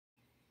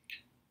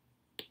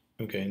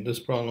Okay, in this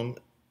problem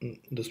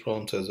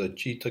says a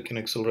cheetah can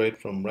accelerate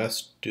from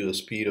rest to a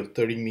speed of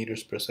 30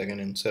 meters per second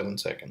in 7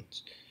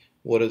 seconds.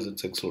 What is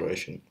its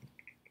acceleration?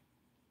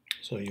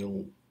 So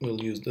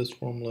we'll use this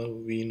formula,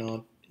 v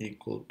naught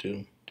equal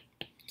to,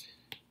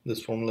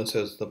 this formula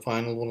says the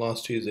final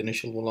velocity is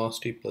initial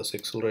velocity plus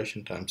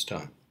acceleration times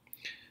time.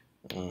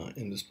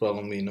 In this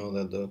problem we know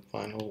that the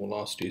final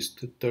velocity is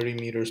 30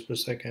 meters per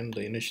second,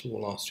 the initial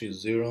velocity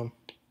is 0,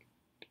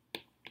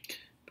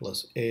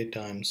 plus a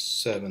times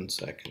 7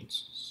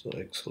 seconds. So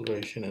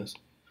acceleration is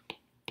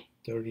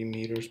 30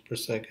 meters per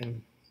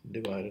second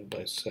divided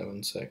by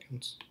 7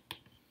 seconds,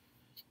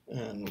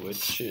 and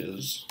which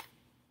is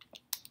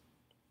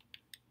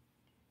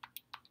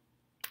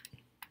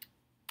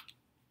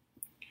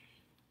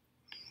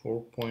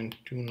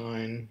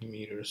 4.29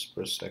 meters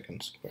per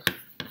second square.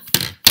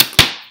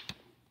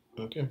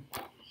 Okay.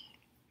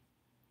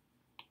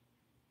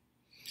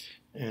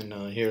 And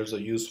here's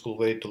a useful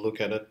way to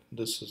look at it.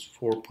 This is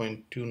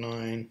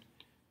 4.29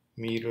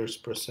 meters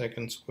per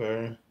second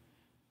square,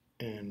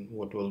 and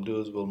what we'll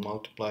do is we'll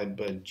multiply it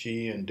by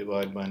g and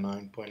divide by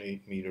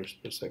 9.8 meters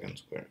per second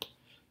square.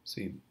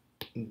 See,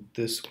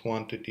 this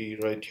quantity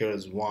right here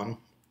is 1.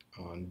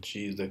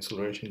 G is the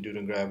acceleration due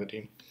to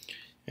gravity,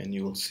 and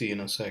you will see in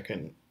a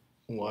second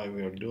why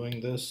we are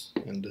doing this,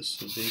 and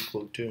this is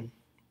equal to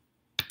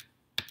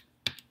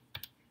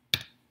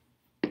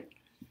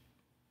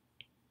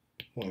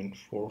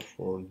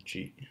 0.44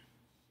 g.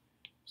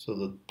 So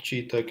the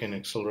cheetah can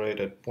accelerate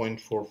at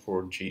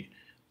 0.44 g.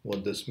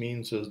 What this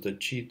means is the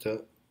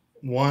cheetah,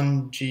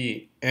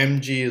 1g,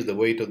 mg is the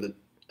weight of the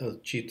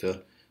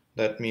cheetah.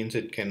 That means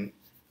it can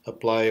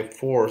apply a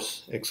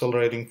force,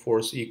 accelerating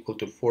force equal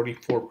to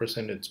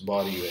 44% its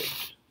body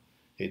weight,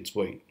 its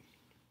weight.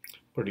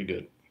 Pretty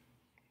good.